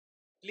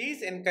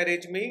Please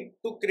encourage me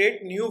to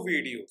create new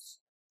videos.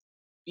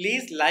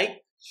 Please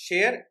like,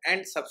 share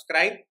and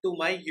subscribe to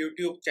my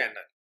YouTube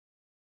channel.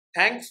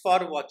 Thanks for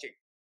watching.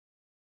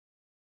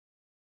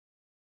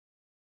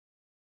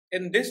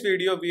 In this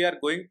video, we are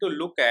going to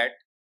look at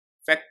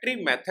factory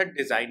method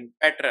design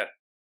pattern.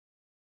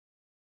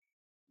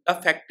 The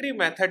factory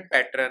method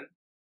pattern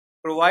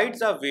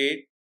provides a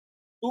way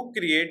to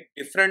create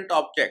different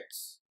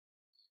objects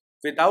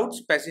without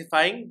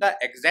specifying the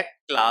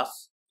exact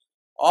class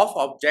of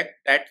object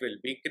that will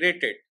be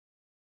created.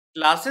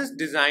 Classes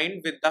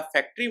designed with the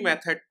factory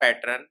method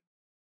pattern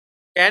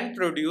can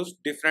produce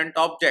different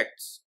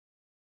objects,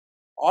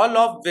 all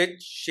of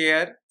which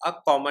share a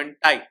common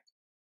type.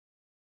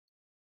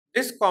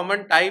 This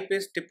common type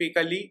is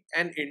typically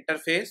an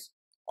interface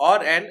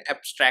or an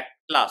abstract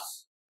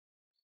class.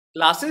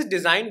 Classes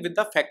designed with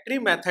the factory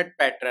method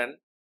pattern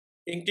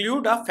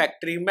include a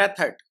factory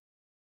method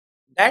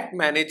that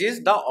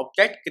manages the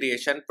object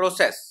creation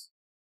process.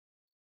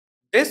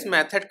 This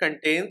method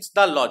contains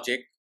the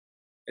logic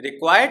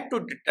required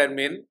to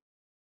determine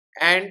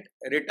and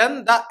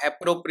return the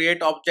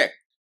appropriate object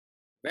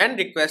when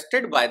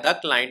requested by the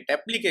client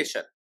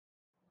application.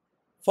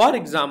 For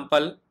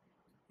example,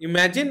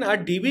 imagine a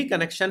DB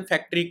connection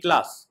factory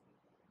class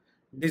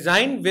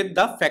designed with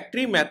the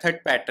factory method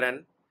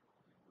pattern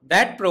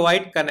that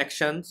provide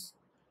connections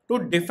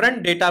to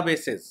different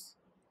databases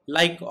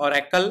like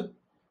Oracle,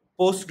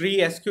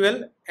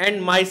 PostgreSQL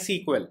and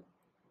MySQL.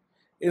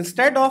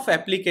 Instead of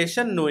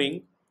application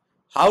knowing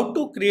how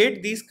to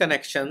create these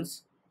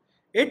connections,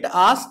 it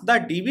asks the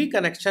DB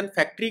connection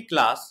factory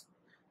class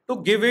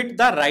to give it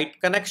the right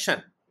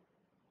connection.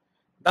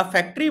 The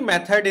factory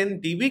method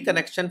in DB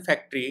connection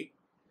factory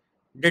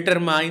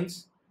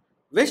determines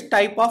which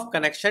type of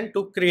connection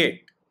to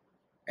create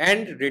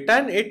and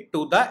return it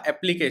to the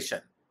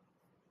application.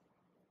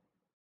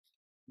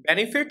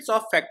 Benefits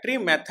of factory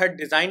method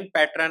design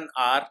pattern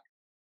are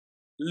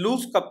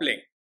loose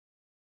coupling.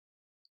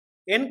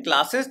 In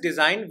classes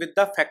designed with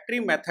the factory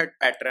method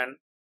pattern,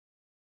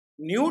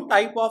 new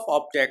type of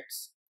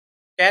objects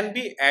can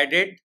be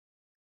added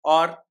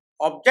or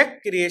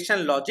object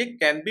creation logic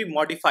can be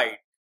modified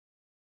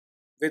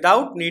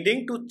without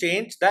needing to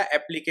change the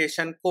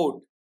application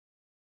code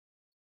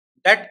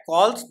that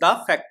calls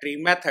the factory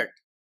method.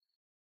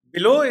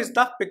 Below is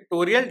the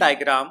pictorial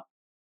diagram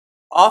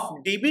of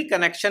DB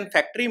connection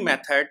factory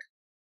method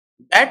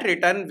that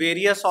return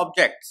various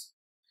objects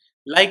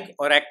like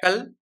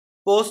Oracle,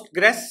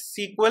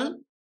 PostgreSQL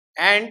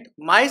and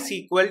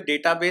MySQL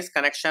database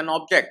connection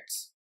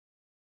objects.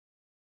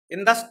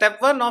 In the step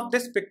 1 of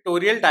this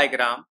pictorial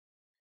diagram,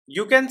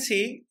 you can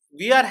see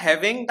we are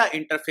having the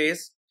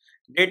interface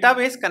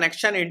database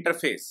connection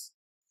interface.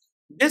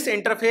 This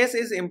interface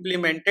is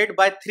implemented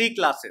by three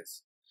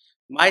classes: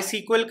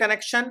 MySQL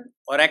connection,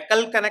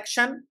 Oracle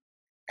connection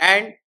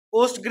and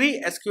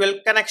PostgreSQL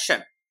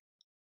connection.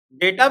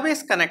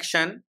 Database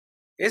connection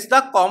is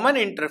the common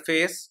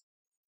interface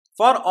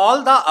for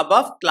all the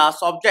above class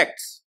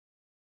objects.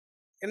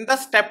 In the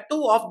step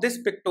 2 of this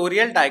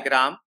pictorial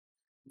diagram,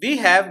 we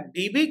have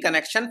DB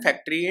connection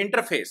factory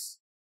interface.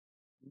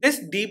 This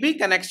DB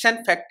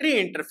connection factory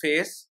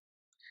interface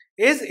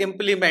is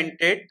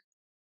implemented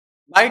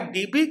by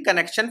DB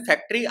connection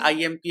factory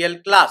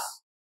IMPL class.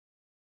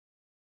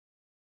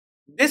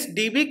 This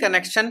DB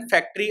connection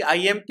factory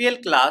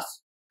IMPL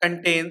class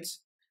contains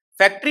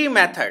factory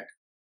method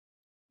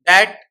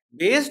that,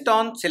 based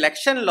on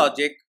selection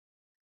logic,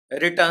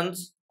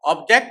 returns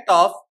object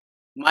of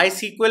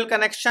MySQL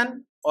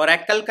connection,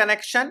 Oracle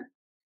connection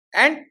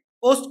and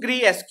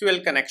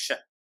PostgreSQL connection.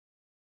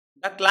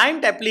 The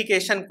client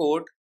application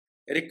code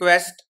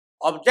requests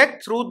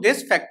object through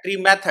this factory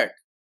method.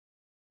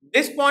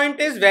 This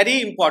point is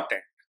very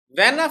important.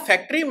 When a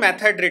factory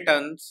method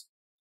returns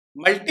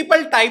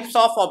multiple types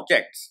of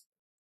objects,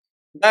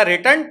 the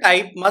return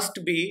type must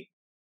be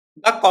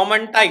the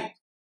common type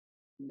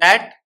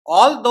that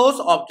all those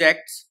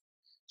objects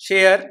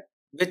share,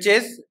 which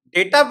is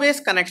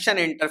database connection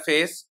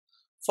interface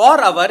for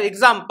our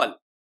example.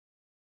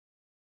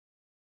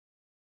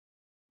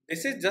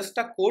 This is just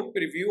a code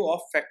preview of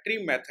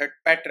factory method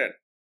pattern.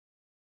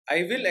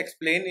 I will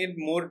explain in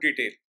more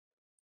detail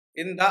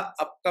in the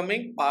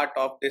upcoming part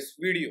of this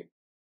video.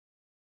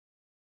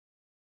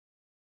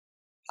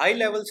 High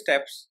level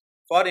steps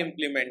for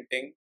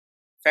implementing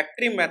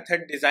factory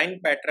method design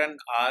pattern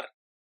are: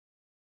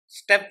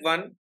 Step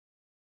 1.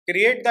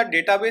 Create the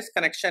database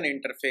connection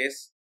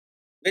interface,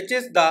 which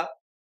is the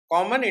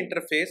common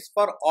interface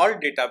for all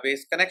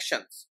database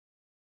connections.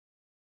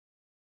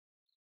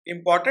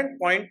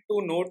 Important point to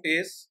note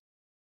is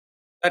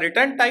the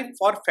return type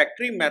for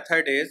factory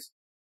method is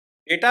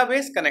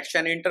database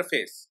connection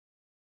interface,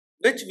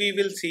 which we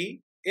will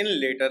see in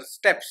later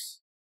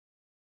steps.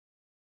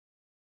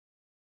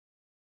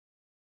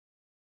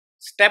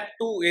 Step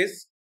 2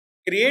 is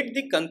create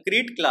the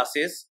concrete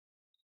classes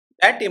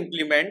that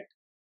implement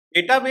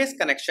database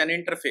connection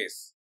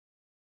interface.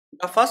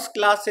 The first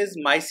class is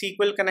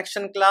MySQL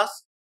connection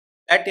class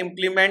that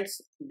implements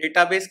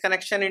database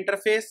connection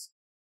interface.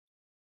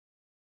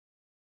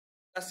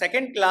 The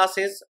second class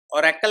is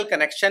Oracle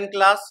Connection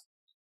class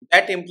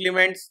that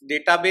implements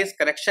database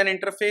connection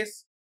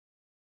interface.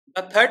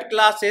 The third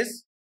class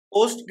is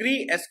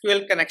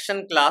PostgreSQL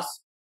Connection class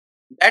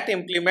that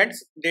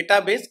implements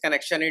database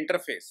connection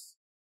interface.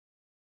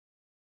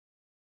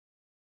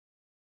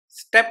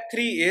 Step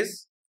 3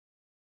 is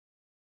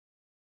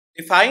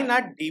define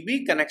a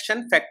DB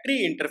connection factory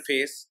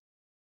interface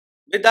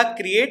with a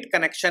create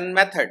connection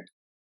method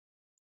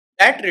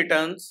that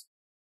returns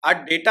a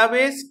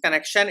database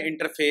connection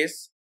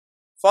interface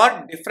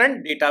for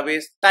different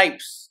database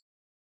types.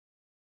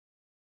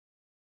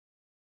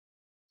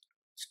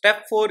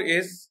 Step 4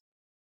 is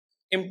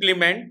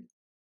implement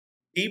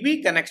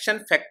DB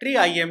connection factory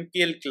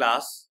IMPL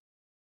class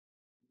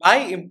by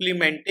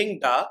implementing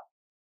the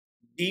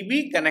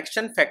DB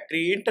connection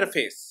factory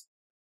interface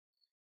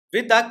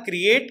with a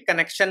create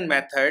connection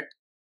method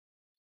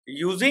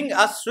using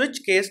a switch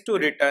case to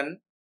return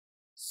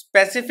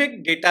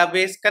specific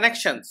database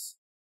connections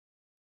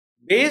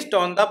based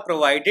on the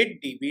provided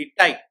DB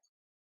type.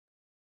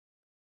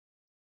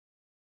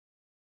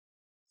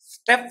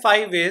 Step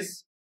 5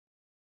 is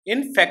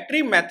in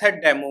factory method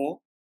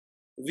demo,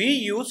 we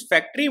use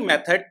factory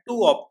method to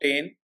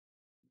obtain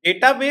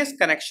database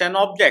connection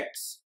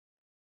objects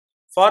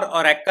for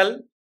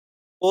Oracle,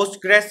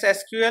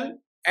 PostgreSQL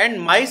and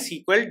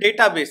MySQL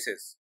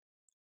databases,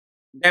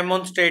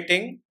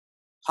 demonstrating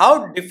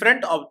how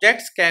different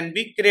objects can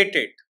be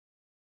created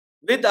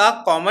with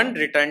a common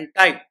return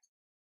type.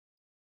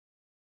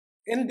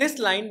 In this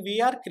line, we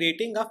are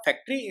creating a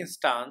factory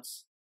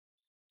instance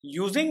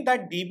using the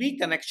DB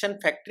connection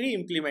factory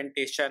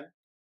implementation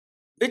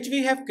which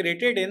we have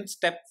created in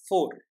step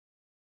 4.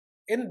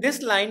 In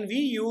this line, we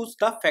use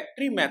the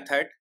factory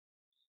method,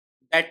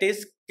 that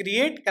is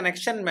create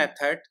connection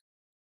method,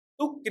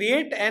 to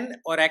create an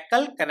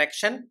Oracle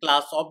connection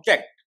class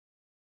object.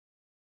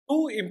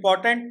 Two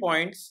important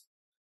points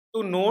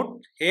to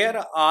note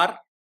here are: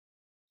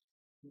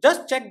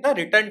 just check the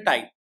return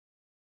type,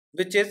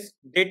 which is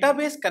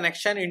database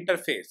connection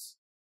interface,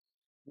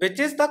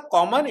 which is the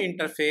common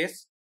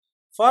interface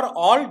for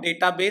all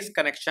database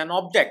connection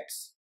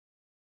objects.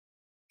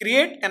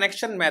 Create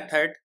connection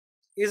method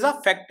is a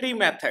factory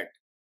method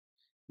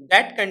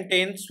that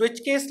contains switch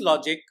case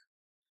logic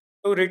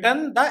to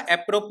return the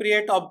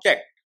appropriate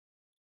object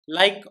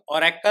like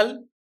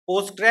Oracle,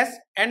 Postgres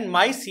and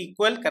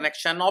MySQL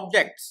connection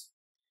objects.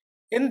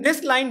 In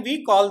this line,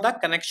 we call the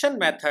connection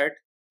method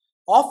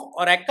of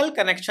Oracle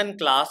connection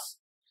class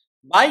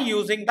by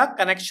using the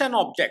connection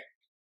object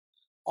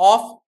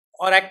of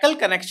Oracle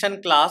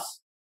connection class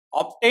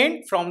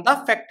obtained from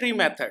the factory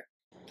method.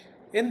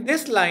 In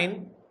this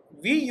line,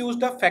 we use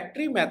the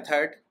factory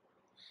method,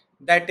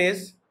 that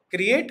is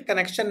create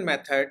connection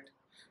method,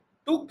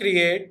 to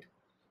create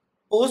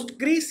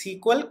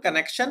PostgreSQL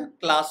connection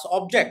class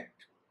object.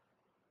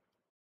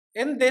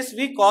 In this,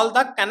 we call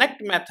the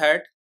connect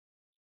method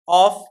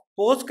of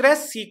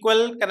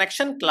PostgreSQL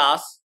connection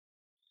class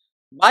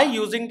by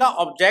using the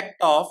object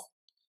of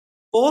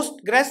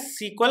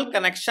PostgreSQL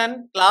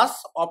connection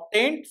class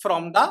obtained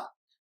from the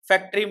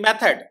factory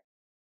method.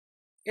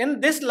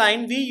 In this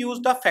line, we use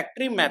the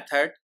factory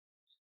method,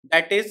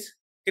 that is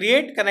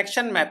create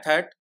connection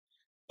method,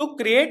 to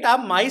create a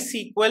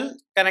MySQL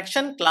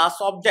connection class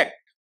object.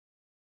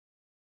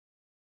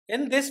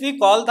 In this, we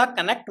call the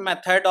connect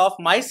method of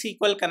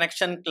MySQL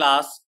connection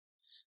class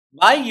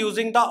by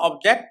using the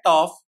object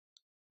of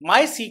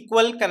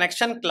MySQL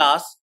connection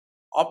class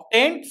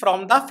obtained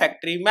from the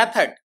factory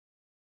method.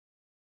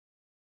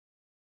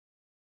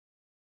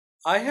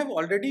 I have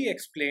already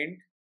explained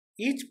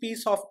each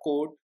piece of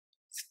code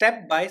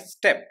step by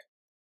step.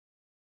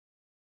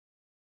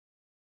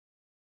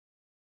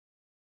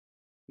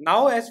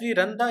 Now, as we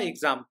run the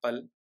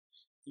example,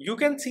 you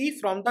can see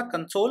from the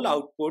console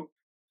output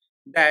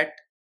that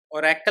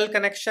Oracle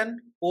connection,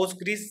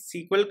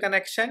 PostgreSQL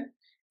connection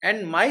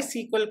and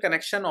MySQL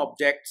connection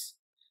objects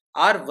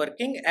are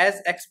working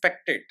as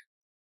expected,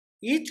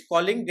 each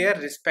calling their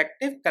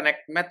respective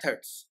connect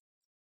methods.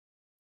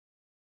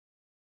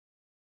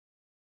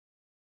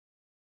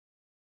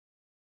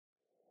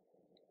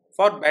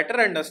 For better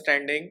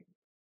understanding,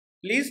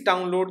 please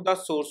download the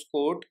source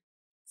code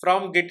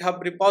from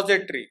GitHub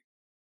repository.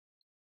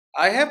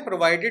 I have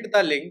provided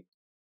the link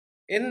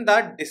in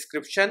the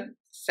description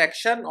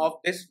section of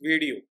this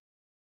video.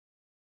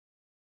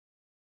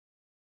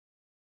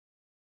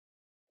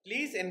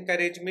 Please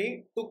encourage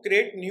me to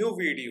create new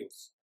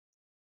videos.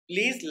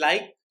 Please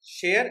like,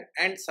 share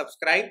and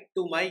subscribe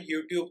to my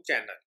YouTube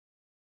channel.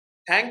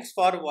 Thanks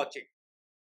for watching.